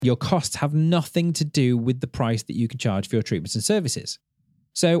Your costs have nothing to do with the price that you can charge for your treatments and services.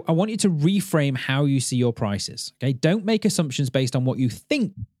 So I want you to reframe how you see your prices. Okay, don't make assumptions based on what you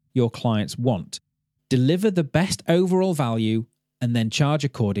think your clients want. Deliver the best overall value and then charge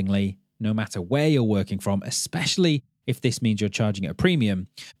accordingly, no matter where you're working from, especially if this means you're charging at a premium,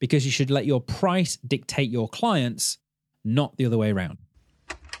 because you should let your price dictate your clients, not the other way around.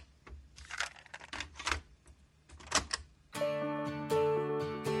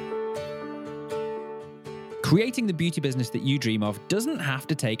 Creating the beauty business that you dream of doesn't have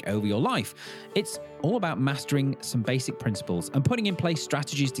to take over your life. It's all about mastering some basic principles and putting in place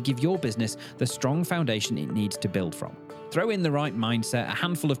strategies to give your business the strong foundation it needs to build from. Throw in the right mindset, a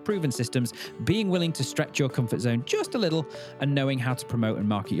handful of proven systems, being willing to stretch your comfort zone just a little, and knowing how to promote and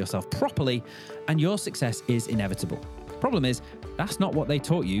market yourself properly, and your success is inevitable. Problem is, that's not what they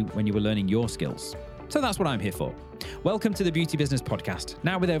taught you when you were learning your skills. So that's what I'm here for. Welcome to the Beauty Business Podcast.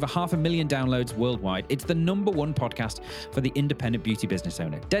 Now with over 500,000 downloads worldwide, it's the #1 podcast for the independent beauty business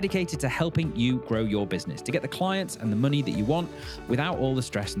owner, dedicated to helping you grow your business, to get the clients and the money that you want without all the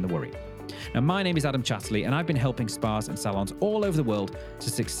stress and the worry. Now, my name is Adam Chatterley, and I've been helping spas and salons all over the world to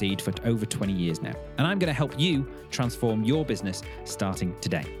succeed for over 20 years now. And I'm going to help you transform your business starting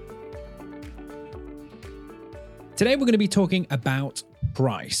today. Today, we're going to be talking about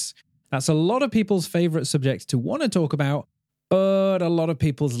price. That's a lot of people's favorite subject to want to talk about, but a lot of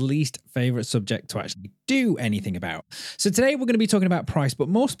people's least favorite subject to actually do anything about. So today we're going to be talking about price, but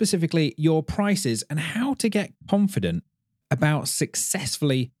more specifically, your prices and how to get confident about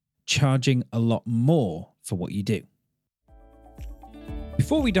successfully charging a lot more for what you do.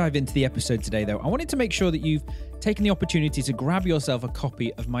 Before we dive into the episode today, though, I wanted to make sure that you've taken the opportunity to grab yourself a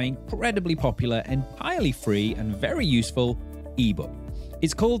copy of my incredibly popular, entirely free, and very useful ebook.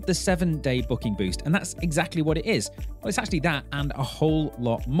 It's called the 7-Day Booking Boost, and that's exactly what it is. Well, it's actually that and a whole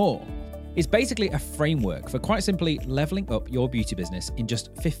lot more. It's basically a framework for quite simply leveling up your beauty business in just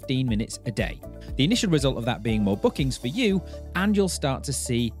 15 minutes a day. The initial result of that being more bookings for you, and you'll start to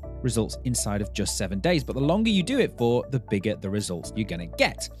see results inside of just 7 days. But the longer you do it for, the bigger the results you're going to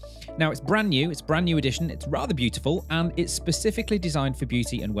get. Now, it's brand new edition, it's rather beautiful, and it's specifically designed for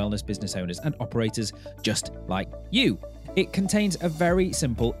beauty and wellness business owners and operators just like you. It contains a very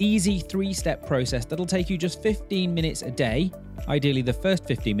simple, easy 3-step process that'll take you just 15 minutes a day, ideally the first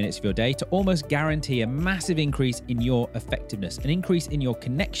 15 minutes of your day, to almost guarantee a massive increase in your effectiveness, an increase in your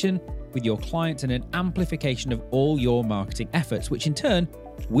connection with your clients, and an amplification of all your marketing efforts, which in turn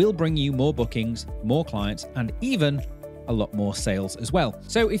will bring you more bookings, more clients, and even a lot more sales as well.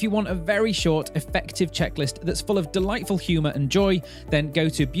 So if you want a very short, effective checklist that's full of delightful humor and joy, then go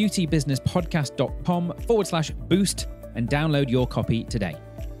to beautybusinesspodcast.com/boost and download your copy today.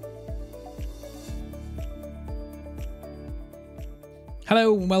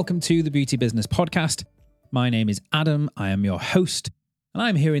 Hello and welcome to the Beauty Business Podcast. My name is Adam. I am your host, and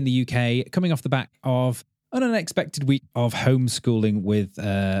I'm here in the UK, coming off the back of an unexpected week of homeschooling with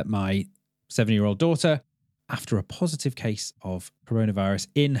my 7-year-old daughter after a positive case of coronavirus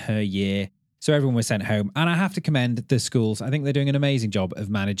in her year. So everyone was sent home, and I have to commend the schools. I think they're doing an amazing job of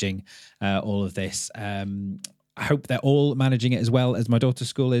managing all of this. I hope they're all managing it as well as my daughter's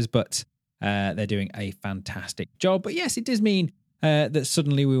school is, but they're doing a fantastic job. But yes, it does mean that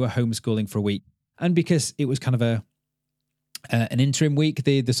suddenly we were homeschooling for a week. And because it was kind of an interim week,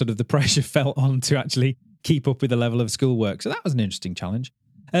 the sort of the pressure fell on to actually keep up with the level of schoolwork. So that was an interesting challenge.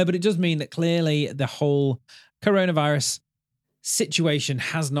 But it does mean that clearly the whole coronavirus situation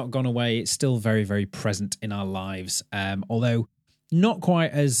has not gone away. It's still very, very present in our lives, although not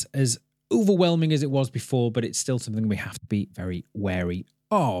quite as overwhelming as it was before, but it's still something we have to be very wary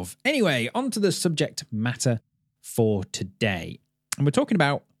of. Anyway, on to the subject matter for today. And we're talking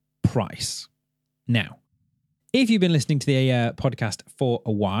about price. Now, if you've been listening to the podcast for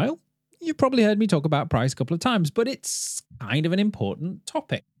a while, you've probably heard me talk about price a couple of times, but it's kind of an important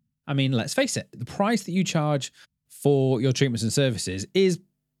topic. I mean, let's face it, the price that you charge for your treatments and services is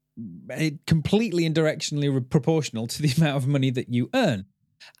completely and directionally proportional to the amount of money that you earn.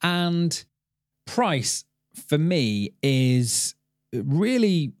 And price, for me, is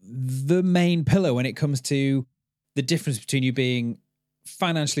really the main pillar when it comes to the difference between you being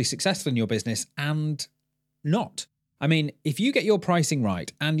financially successful in your business and not. I mean, if you get your pricing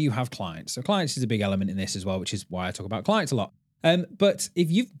right and you have clients, so clients is a big element in this as well, which is why I talk about clients a lot. But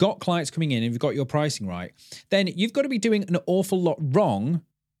if you've got clients coming in and you've got your pricing right, then you've got to be doing an awful lot wrong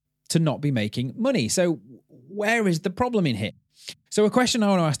to not be making money. So where is the problem in here? So a question I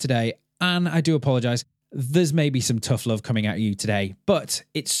want to ask today, and I do apologize, there's maybe some tough love coming at you today, but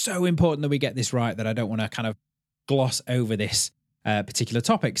it's so important that we get this right that I don't want to kind of gloss over this. particular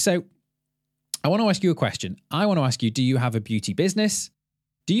topic. So I want to ask you a question. I want to ask you, do you have a beauty business?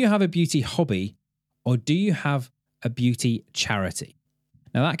 Do you have a beauty hobby? Or do you have a beauty charity?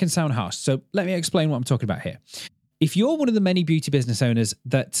 Now that can sound harsh. So let me explain what I'm talking about here. If you're one of the many beauty business owners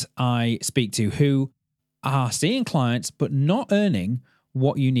that I speak to who are seeing clients but not earning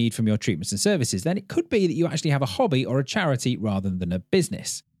what you need from your treatments and services, then it could be that you actually have a hobby or a charity rather than a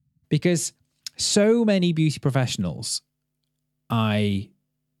business. Because so many beauty professionals I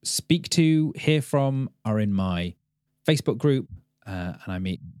speak to, hear from, are in my Facebook group, and I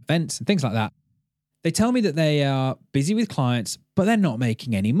meet events and things like that. They tell me that they are busy with clients, but they're not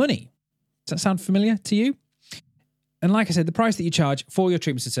making any money. Does that sound familiar to you? And like I said, the price that you charge for your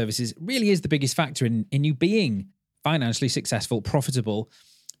treatments and services really is the biggest factor in you being financially successful, profitable,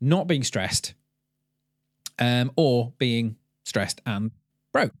 not being stressed, or being stressed and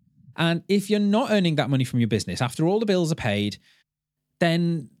broke. And if you're not earning that money from your business after all the bills are paid,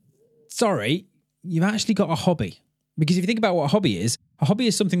 then sorry, you've actually got a hobby. Because if you think about what a hobby is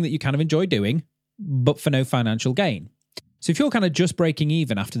something that you kind of enjoy doing, but for no financial gain. So if you're kind of just breaking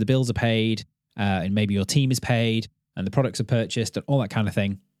even after the bills are paid, and maybe your team is paid and the products are purchased and all that kind of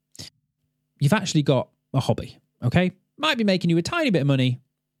thing, you've actually got a hobby, okay? Might be making you a tiny bit of money,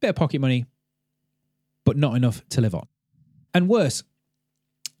 bit of pocket money, but not enough to live on. And worse,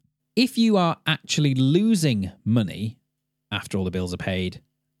 if you are actually losing money after all the bills are paid,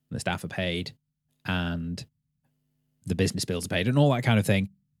 and the staff are paid, and the business bills are paid, and all that kind of thing,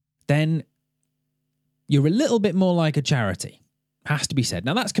 then you're a little bit more like a charity. Has to be said.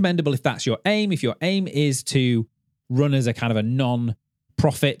 Now, that's commendable if that's your aim. If your aim is to run as a kind of a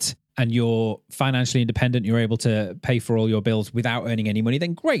non-profit and you're financially independent, you're able to pay for all your bills without earning any money,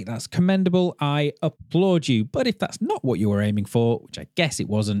 then great, that's commendable. I applaud you. But if that's not what you were aiming for, which I guess it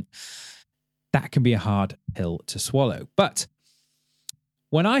wasn't, that can be a hard pill to swallow. But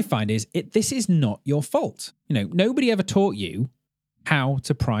what I find is this is not your fault. Nobody ever taught you how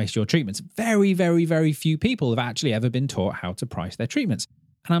to price your treatments. Very, very, very few people have actually ever been taught how to price their treatments.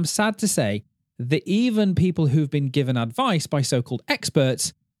 And I'm sad to say that even people who've been given advice by so-called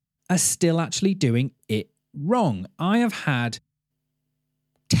experts are still actually doing it wrong. I have had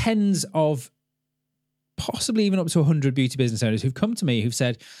tens of, possibly even up to 100 beauty business owners who've come to me who've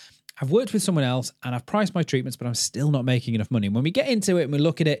said, I've worked with someone else and I've priced my treatments, but I'm still not making enough money. And when we get into it and we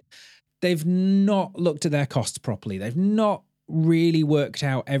look at it, they've not looked at their costs properly. They've not really worked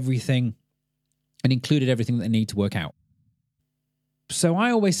out everything and included everything that they need to work out. So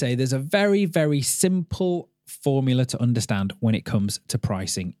I always say there's a very, very simple formula to understand when it comes to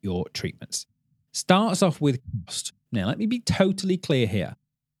pricing your treatments. Starts off with cost. Now, let me be totally clear here.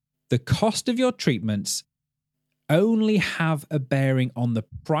 The cost of your treatments only have a bearing on the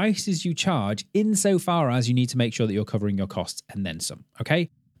prices you charge insofar as you need to make sure that you're covering your costs and then some, okay?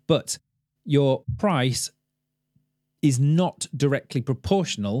 But your price is not directly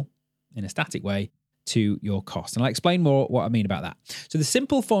proportional in a static way to your cost. And I'll explain more what I mean about that. So the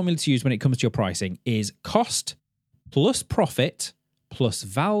simple formula to use when it comes to your pricing is cost plus profit plus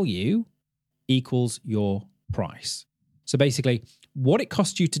value equals your price. So basically, what it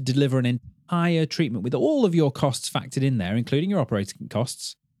costs you to deliver an entire treatment with all of your costs factored in there, including your operating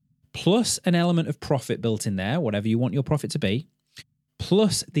costs, plus an element of profit built in there, whatever you want your profit to be,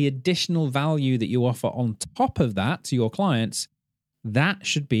 plus the additional value that you offer on top of that to your clients, that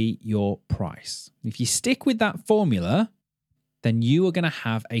should be your price. If you stick with that formula, then you are going to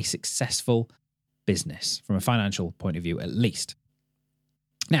have a successful business from a financial point of view, at least.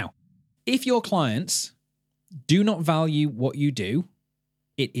 Now, if your clients do not value what you do,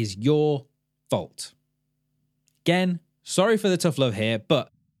 it is your fault. Again, sorry for the tough love here,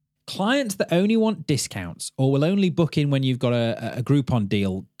 but clients that only want discounts or will only book in when you've got a Groupon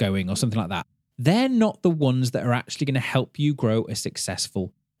deal going or something like that, they're not the ones that are actually going to help you grow a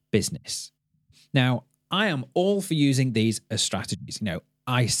successful business. Now, I am all for using these as strategies.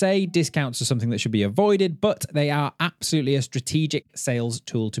 I say discounts are something that should be avoided, but they are absolutely a strategic sales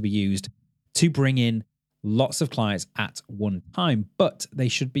tool to be used to bring in lots of clients at one time, but they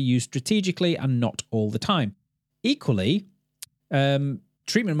should be used strategically and not all the time. Equally,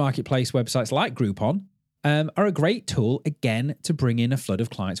 treatment marketplace websites like Groupon are a great tool, again, to bring in a flood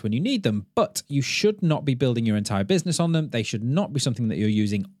of clients when you need them, but you should not be building your entire business on them. They should not be something that you're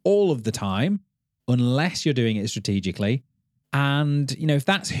using all of the time unless you're doing it strategically. And, if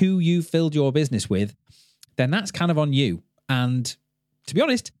that's who you filled your business with, then that's kind of on you. And to be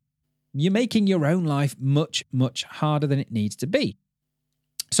honest, you're making your own life much, much harder than it needs to be.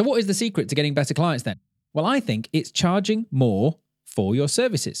 So what is the secret to getting better clients then? Well, I think it's charging more for your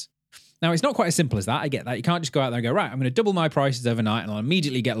services. Now, it's not quite as simple as that. I get that. You can't just go out there and go, right, I'm going to double my prices overnight and I'll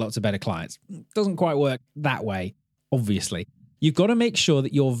immediately get lots of better clients. It doesn't quite work that way, obviously. You've got to make sure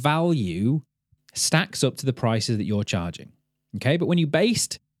that your value stacks up to the prices that you're charging. Okay, but when you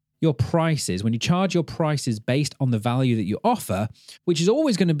charge your prices based on the value that you offer, which is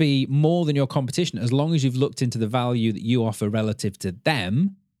always going to be more than your competition, as long as you've looked into the value that you offer relative to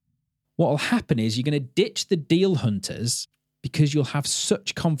them, what will happen is you're going to ditch the deal hunters because you'll have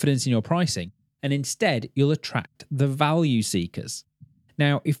such confidence in your pricing, and instead you'll attract the value seekers.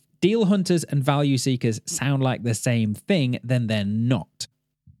 Now, if deal hunters and value seekers sound like the same thing, then they're not.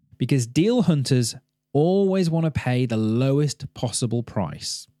 Because deal hunters always want to pay the lowest possible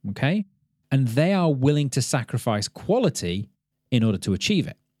price, okay? And they are willing to sacrifice quality in order to achieve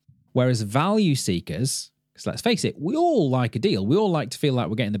it. Whereas value seekers, because let's face it, we all like a deal. We all like to feel like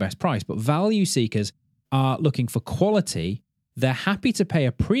we're getting the best price, but value seekers are looking for quality. They're happy to pay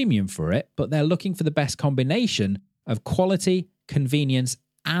a premium for it, but they're looking for the best combination of quality, convenience,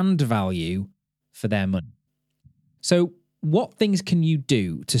 and value for their money. So what things can you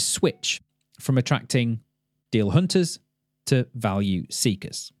do to switch from attracting deal hunters to value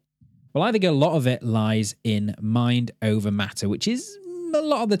seekers? Well, I think a lot of it lies in mind over matter, which is a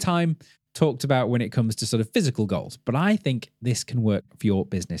lot of the time talked about when it comes to sort of physical goals. But I think this can work for your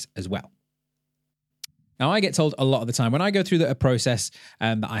business as well. Now, I get told a lot of the time when I go through a process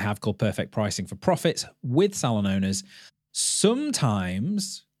that I have called Perfect Pricing for Profits with salon owners,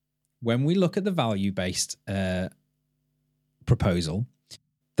 sometimes when we look at the value-based proposal,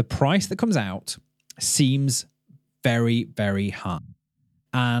 the price that comes out seems very, very high.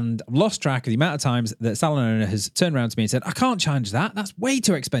 And I've lost track of the amount of times that salon owner has turned around to me and said, I can't charge that. That's way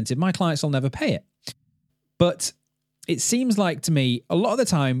too expensive. My clients will never pay it. But it seems like to me, a lot of the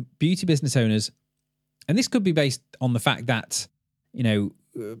time, beauty business owners, and this could be based on the fact that,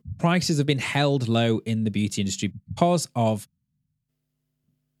 prices have been held low in the beauty industry because of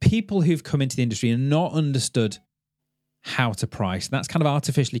people who've come into the industry and not understood how to price. And that's kind of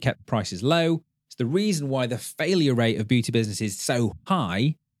artificially kept prices low. It's the reason why the failure rate of beauty business is so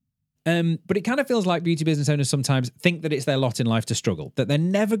high. But it kind of feels like beauty business owners sometimes think that it's their lot in life to struggle, that they're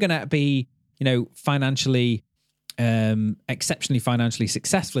never going to be, financially, exceptionally financially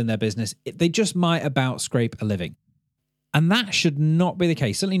successful in their business. They just might about scrape a living. And that should not be the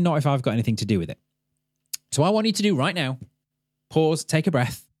case. Certainly not if I've got anything to do with it. So I want you to do right now, pause, take a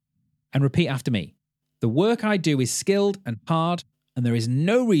breath, and repeat after me. The work I do is skilled and hard, and there is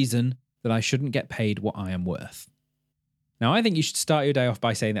no reason that I shouldn't get paid what I am worth. Now, I think you should start your day off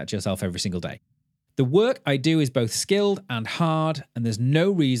by saying that to yourself every single day. The work I do is both skilled and hard, and there's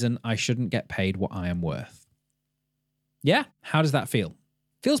no reason I shouldn't get paid what I am worth. Yeah? How does that feel?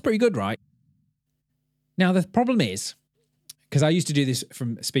 Feels pretty good, right? Now, the problem is, because I used to do this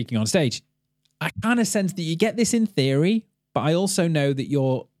from speaking on stage, I kind of sense that you get this in theory, but I also know that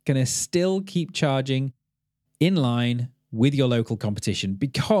you're going to still keep charging in line with your local competition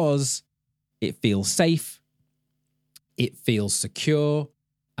because it feels safe, it feels secure,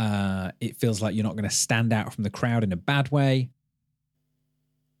 it feels like you're not going to stand out from the crowd in a bad way.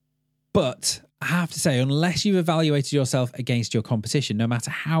 But I have to say, unless you've evaluated yourself against your competition, no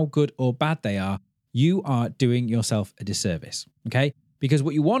matter how good or bad they are, you are doing yourself a disservice, okay? Because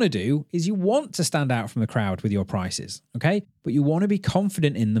what you want to do is you want to stand out from the crowd with your prices, okay? But you want to be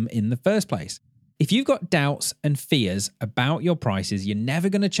confident in them in the first place. If you've got doubts and fears about your prices, you're never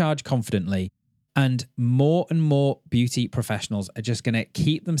going to charge confidently. And more beauty professionals are just going to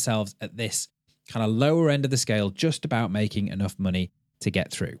keep themselves at this kind of lower end of the scale, just about making enough money to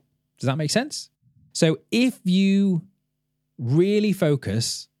get through. Does that make sense? So if you really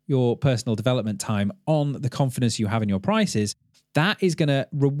focus your personal development time on the confidence you have in your prices, that is going to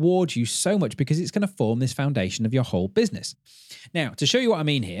reward you so much because it's going to form this foundation of your whole business. Now, to show you what I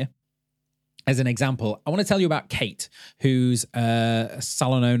mean here, as an example, I want to tell you about Kate, who's a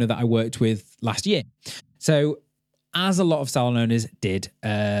salon owner that I worked with last year. So, as a lot of salon owners did,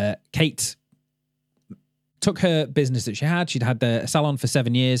 Kate took her business that she had. She'd had the salon for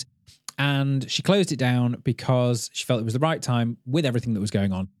 7 years, and she closed it down because she felt it was the right time with everything that was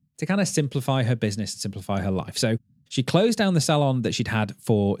going on to kind of simplify her business and simplify her life. So she closed down the salon that she'd had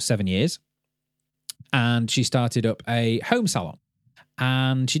for 7 years, and she started up a home salon.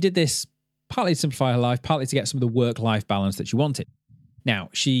 And she did this partly to simplify her life, partly to get some of the work-life balance that she wanted. Now,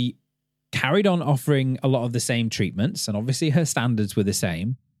 she carried on offering a lot of the same treatments, and obviously her standards were the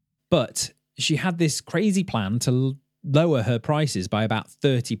same, but she had this crazy plan to lower her prices by about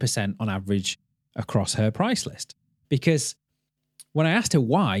 30% on average across her price list. Because when I asked her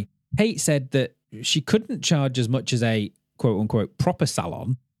why, Kate said that she couldn't charge as much as a quote-unquote proper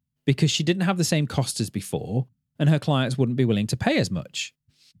salon because she didn't have the same cost as before and her clients wouldn't be willing to pay as much.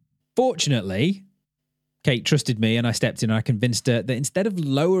 Fortunately, Kate trusted me and I stepped in and I convinced her that instead of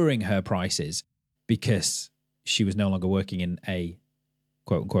lowering her prices because she was no longer working in a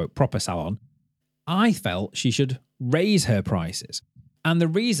quote unquote proper salon, I felt she should raise her prices. And the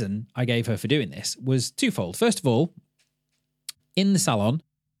reason I gave her for doing this was twofold. First of all, in the salon,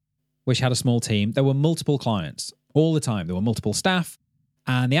 which had a small team, there were multiple clients all the time. There were multiple staff,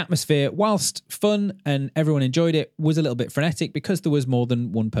 and the atmosphere, whilst fun and everyone enjoyed it, was a little bit frenetic because there was more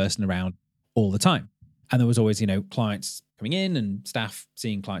than one person around all the time. And there was always, clients coming in and staff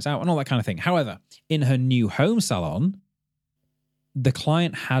seeing clients out and all that kind of thing. However, in her new home salon, the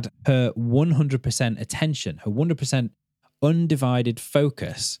client had her 100% attention, her 100% undivided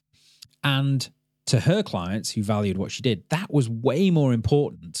focus. And to her clients who valued what she did, that was way more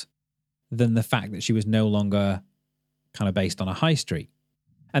important than the fact that she was no longer kind of based on a high street.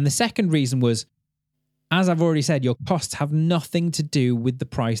 And the second reason was, as I've already said, your costs have nothing to do with the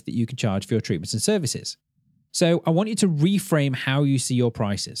price that you can charge for your treatments and services. So I want you to reframe how you see your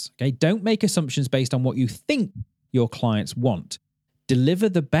prices. Okay, don't make assumptions based on what you think your clients want. Deliver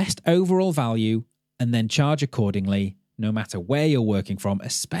the best overall value and then charge accordingly, no matter where you're working from,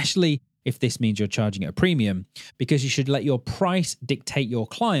 especially if this means you're charging at a premium, because you should let your price dictate your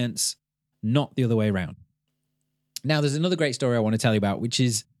clients, not the other way around. Now, there's another great story I want to tell you about, which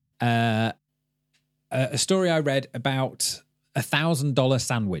is a story I read about $1,000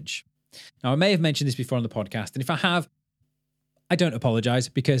 sandwich. Now, I may have mentioned this before on the podcast, and if I have, I don't apologize,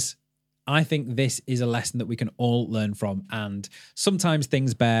 because I think this is a lesson that we can all learn from, and sometimes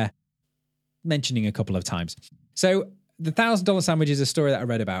things bear mentioning a couple of times. So the $1,000 sandwich is a story that I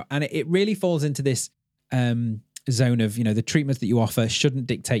read about, and it really falls into this zone of, the treatments that you offer shouldn't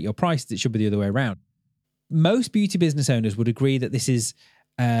dictate your prices. It should be the other way around. Most beauty business owners would agree that this is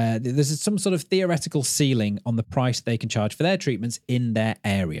there's some sort of theoretical ceiling on the price they can charge for their treatments in their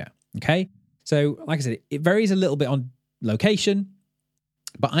area. Okay, so like I said, it varies a little bit on location,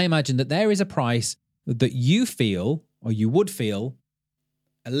 but I imagine that there is a price that you feel, or you would feel,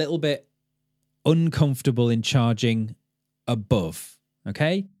 a little bit uncomfortable in charging above.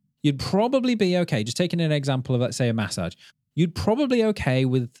 Okay, you'd probably be okay. Just taking an example of, let's say, a massage, you'd probably okay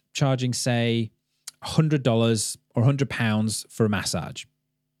with charging, say, $100 or £100 for a massage.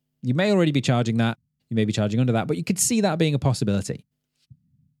 You may already be charging that. You may be charging under that, but you could see that being a possibility.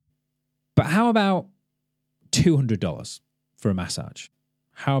 But how about $200 for a massage?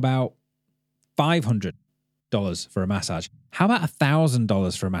 How about $500 for a massage? How about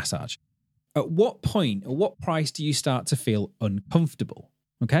 $1,000 for a massage? At what point, at what price do you start to feel uncomfortable?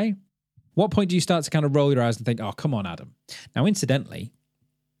 Okay? What point do you start to kind of roll your eyes and think, oh, come on, Adam. Now, incidentally,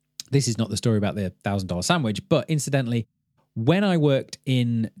 this is not the story about the $1,000 sandwich, but incidentally, when I worked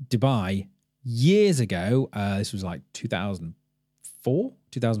in Dubai years ago, this was like 2004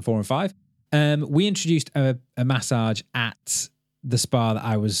 and 5, we introduced a massage at the spa that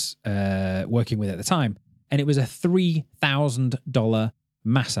I was working with at the time, and it was a $3,000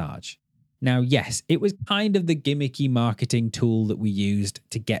 massage. Now, yes, it was kind of the gimmicky marketing tool that we used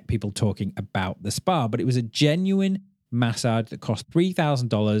to get people talking about the spa, but it was a genuine massage that cost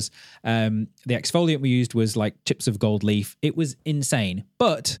 $3,000. The exfoliant we used was like chips of gold leaf. It was insane.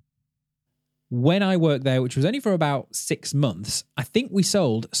 But when I worked there, which was only for about 6 months, I think we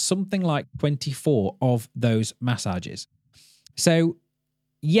sold something like 24 of those massages. So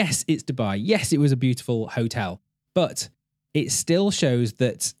yes, it's Dubai. Yes, it was a beautiful hotel, but it still shows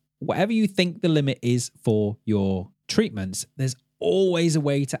that whatever you think the limit is for your treatments, there's always a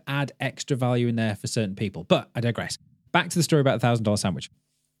way to add extra value in there for certain people. But I digress. Back to the story about the $1,000 sandwich.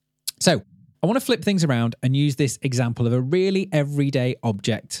 So I want to flip things around and use this example of a really everyday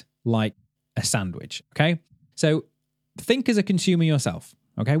object like a sandwich, okay? So think as a consumer yourself,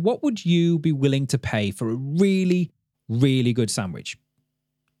 okay? What would you be willing to pay for a really, really good sandwich?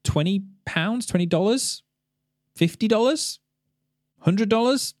 £20? $20? $50?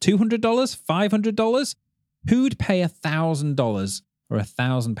 $100? $200? $500? Who'd pay $1,000 or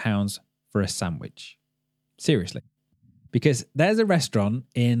 £1,000 for a sandwich? Seriously. Because there's a restaurant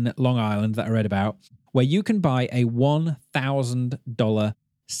in Long Island that I read about where you can buy a $1,000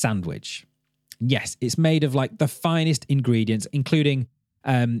 sandwich. Yes, it's made of like the finest ingredients, including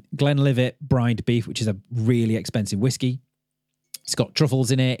Glenlivet brined beef, which is a really expensive whiskey. It's got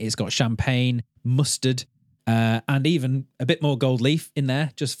truffles in it. It's got champagne, mustard, and even a bit more gold leaf in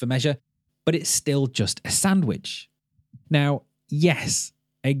there just for measure. But it's still just a sandwich. Now, yes,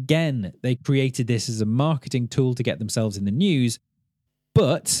 again, they created this as a marketing tool to get themselves in the news.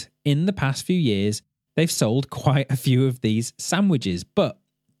 But in the past few years, they've sold quite a few of these sandwiches. But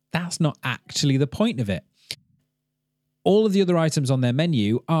that's not actually the point of it. All of the other items on their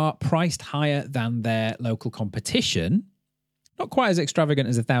menu are priced higher than their local competition. Not quite as extravagant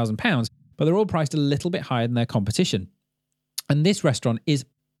as £1,000, but they're all priced a little bit higher than their competition. And this restaurant is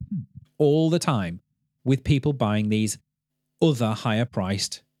all the time with people buying these other higher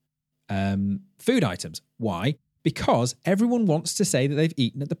priced food items. Why? Because everyone wants to say that they've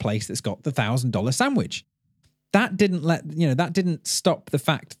eaten at the place that's got the $1,000 sandwich. That didn't stop the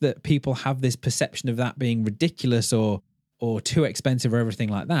fact that people have this perception of that being ridiculous or too expensive or everything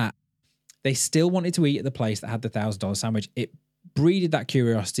like that. They still wanted to eat at the place that had the $1,000 sandwich. It breeded that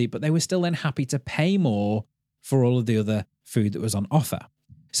curiosity, but they were still then happy to pay more for all of the other food that was on offer.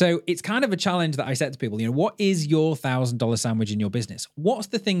 So it's kind of a challenge that I set to people, what is your $1,000 sandwich in your business? What's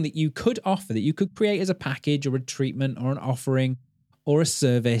the thing that you could offer, that you could create as a package or a treatment or an offering or a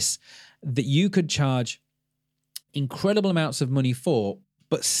service that you could charge incredible amounts of money for,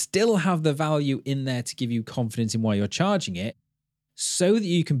 but still have the value in there to give you confidence in why you're charging it, so that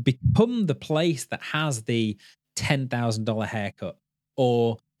you can become the place that has the $10,000 haircut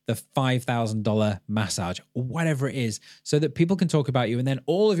or the $5,000 massage or whatever it is, so that people can talk about you, and then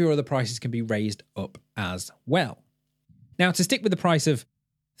all of your other prices can be raised up as well. Now, to stick with the price of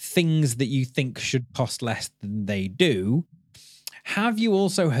things that you think should cost less than they do, have you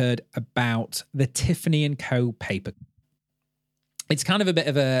also heard about the Tiffany & Co. paper? It's kind of a bit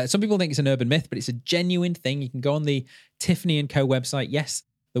of some people think it's an urban myth, but it's a genuine thing. You can go on the Tiffany & Co. website. Yes,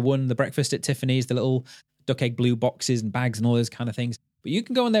 the breakfast at Tiffany's, the little duck egg blue boxes and bags and all those kind of things. But you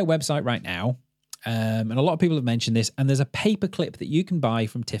can go on their website right now, and a lot of people have mentioned this, and there's a paper clip that you can buy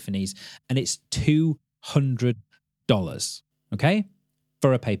from Tiffany's, and it's $200, okay,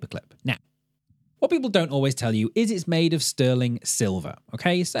 for a paper clip. Now, what people don't always tell you is it's made of sterling silver,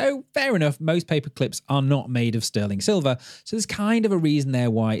 okay? So fair enough, most paper clips are not made of sterling silver, so there's kind of a reason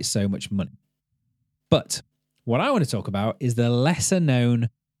there why it's so much money. But what I want to talk about is the lesser known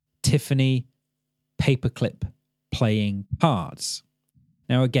Tiffany paperclip playing cards.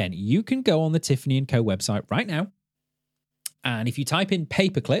 Now, again, you can go on the Tiffany & Co. website right now, and if you type in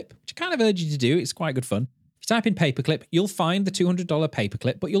paperclip, which I kind of urge you to do, it's quite good fun. If you type in paperclip, you'll find the $200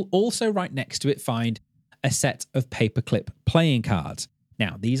 paperclip, but you'll also right next to it find a set of paperclip playing cards.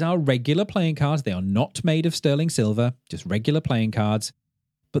 Now, these are regular playing cards. They are not made of sterling silver, just regular playing cards,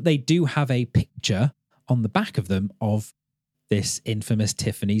 but they do have a picture on the back of them of this infamous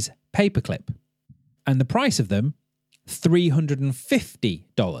Tiffany's paperclip. And the price of them,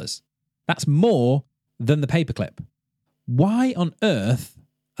 $350. That's more than the paperclip. Why on earth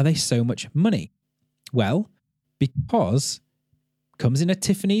are they so much money? Well, because it comes in a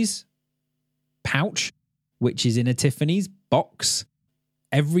Tiffany's pouch, which is in a Tiffany's box.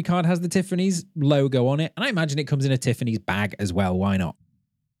 Every card has the Tiffany's logo on it, and I imagine it comes in a Tiffany's bag as well. Why not?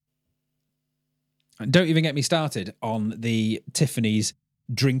 And don't even get me started on the Tiffany's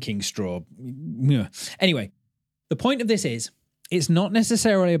drinking straw. Anyway, the point of this is, it's not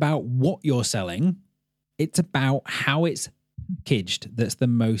necessarily about what you're selling. It's about how it's packaged that's the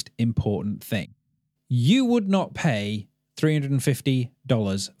most important thing. You would not pay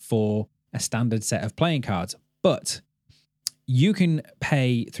 $350 for a standard set of playing cards, but you can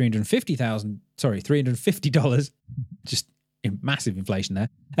pay $350, just massive inflation there.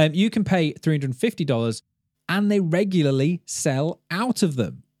 You can pay $350 and they regularly sell out of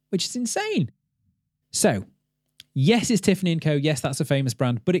them, which is insane. So, yes, it's Tiffany & Co. Yes, that's a famous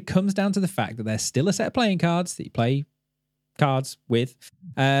brand, but it comes down to the fact that there's still a set of playing cards that you play cards with,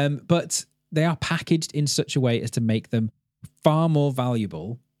 but they are packaged in such a way as to make them far more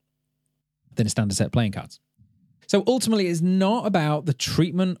valuable than a standard set of playing cards. So ultimately, it's not about the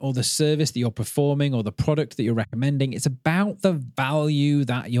treatment or the service that you're performing or the product that you're recommending. It's about the value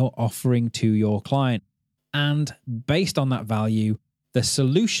that you're offering to your client. And based on that value, the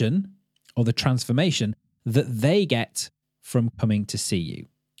solution or the transformation that they get from coming to see you.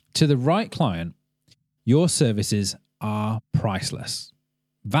 To the right client, your services are priceless.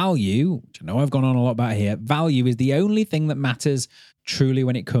 Value, which I know I've gone on a lot about here, value is the only thing that matters truly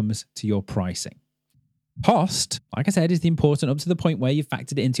when it comes to your pricing. Cost, like I said, is the important up to the point where you've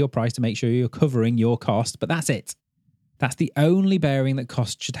factored it into your price to make sure you're covering your cost, but that's it. That's the only bearing that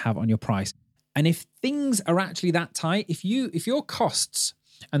cost should have on your price. And if things are actually that tight, if your costs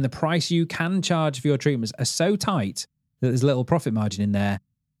and the price you can charge for your treatments are so tight that there's little profit margin in there,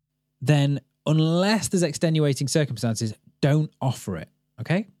 then unless there's extenuating circumstances, don't offer it.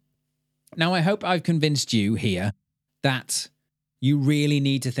 Okay? Now, I hope I've convinced you here that you really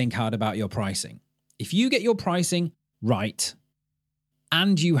need to think hard about your pricing. If you get your pricing right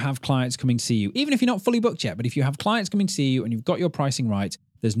and you have clients coming to see you, even if you're not fully booked yet, but if you have clients coming to see you and you've got your pricing right,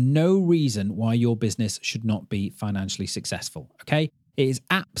 there's no reason why your business should not be financially successful, okay? It is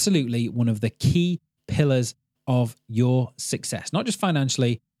absolutely one of the key pillars of your success, not just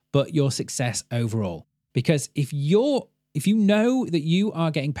financially, but your success overall. Because if you know that you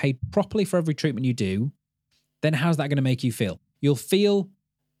are getting paid properly for every treatment you do, then how's that going to make you feel? You'll feel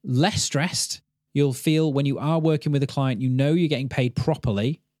less stressed. You'll feel when you are working with a client, you know you're getting paid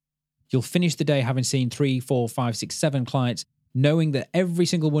properly. You'll finish the day having seen 3, 4, 5, 6, 7 clients, knowing that every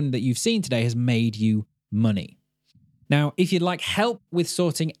single one that you've seen today has made you money. Now, if you'd like help with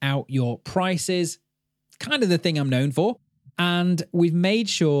sorting out your prices, kind of the thing I'm known for, and we've made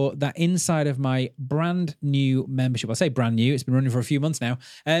sure that inside of my brand new membership, I say brand new, it's been running for a few months now.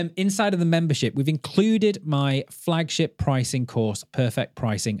 Inside of the membership, we've included my flagship pricing course, Perfect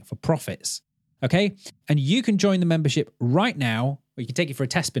Pricing for Profits. Okay. And you can join the membership right now, or you can take it for a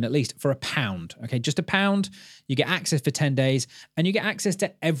test spin at least for £1. Okay. Just £1. You get access for 10 days and you get access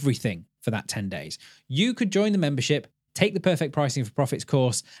to everything for that 10 days. You could join the membership, take the Perfect Pricing for Profits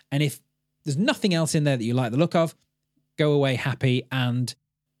course. And if there's nothing else in there that you like the look of, go away happy and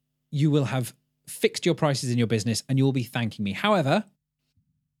you will have fixed your prices in your business and you will be thanking me. However,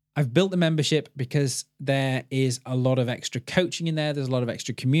 I've built the membership because there is a lot of extra coaching in there. There's a lot of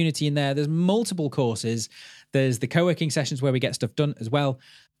extra community in there. There's multiple courses. There's the co-working sessions where we get stuff done as well.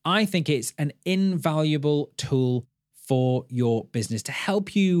 I think it's an invaluable tool for your business to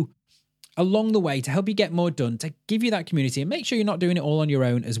help you along the way, to help you get more done, to give you that community and make sure you're not doing it all on your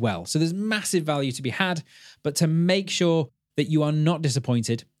own as well. So there's massive value to be had, but to make sure that you are not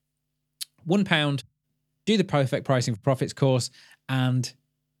disappointed, £1, do the Perfect Pricing for Profits course and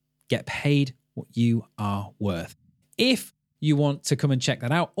get paid what you are worth. If you want to come and check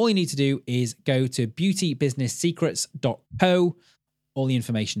that out, all you need to do is go to beautybusinesssecrets.co. All the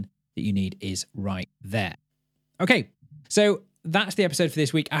information that you need is right there. Okay, so that's the episode for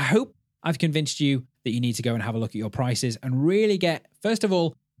this week. I hope I've convinced you that you need to go and have a look at your prices and really get, first of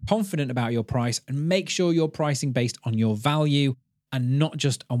all, confident about your price and make sure you're pricing based on your value and not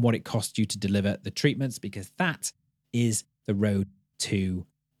just on what it costs you to deliver the treatments, because that is the road to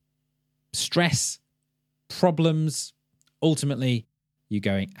stress, problems, ultimately you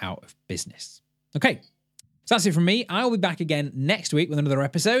going out of business. Okay, so that's it from me. I'll be back again next week with another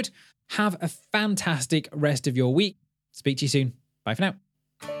episode. Have a fantastic rest of your week. Speak to you soon. Bye for now.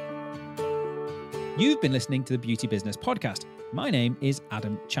 You've been listening to the Beauty Business Podcast. My name is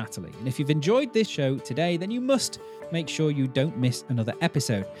Adam Chatterley, and if you've enjoyed this show today, then you must make sure you don't miss another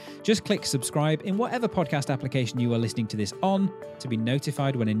episode. Just click subscribe in whatever podcast application you are listening to this on to be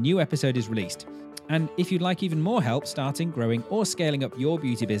notified when a new episode is released. And if you'd like even more help starting, growing, or scaling up your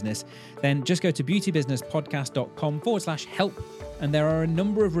beauty business, then just go to beautybusinesspodcast.com/help. And there are a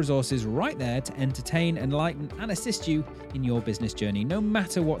number of resources right there to entertain, enlighten, and assist you in your business journey, no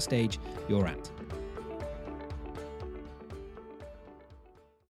matter what stage you're at.